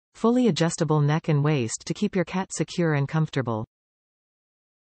fully adjustable neck and waist to keep your cat secure and comfortable.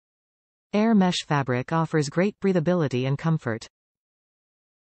 Air mesh fabric offers great breathability and comfort.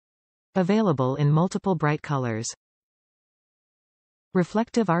 Available in multiple bright colors.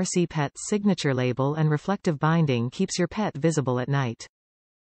 Reflective RC Pet's signature label and reflective binding keeps your pet visible at night.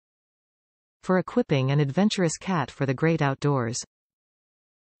 For equipping an adventurous cat for the great outdoors.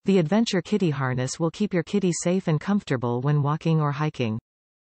 The Adventure Kitty harness will keep your kitty safe and comfortable when walking or hiking.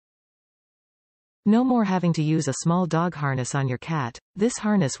 No more having to use a small dog harness on your cat. This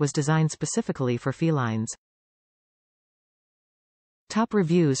harness was designed specifically for felines. Top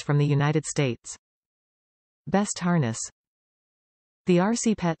reviews from the United States. Best harness. The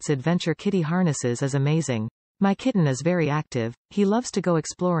RC Pet's Adventure Kitty harnesses is amazing. My kitten is very active, he loves to go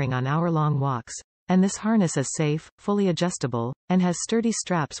exploring on hour-long walks, and this harness is safe, fully adjustable, and has sturdy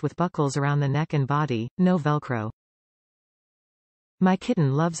straps with buckles around the neck and body, no Velcro. My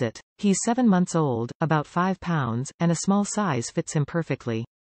kitten loves it. He's 7 months old, about 5 pounds, and a small size fits him perfectly.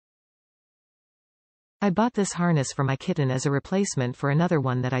 I bought this harness for my kitten as a replacement for another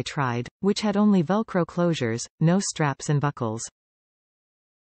one that I tried, which had only Velcro closures, no straps and buckles.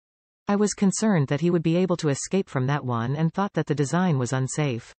 I was concerned that he would be able to escape from that one and thought that the design was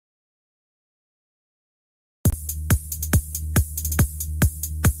unsafe.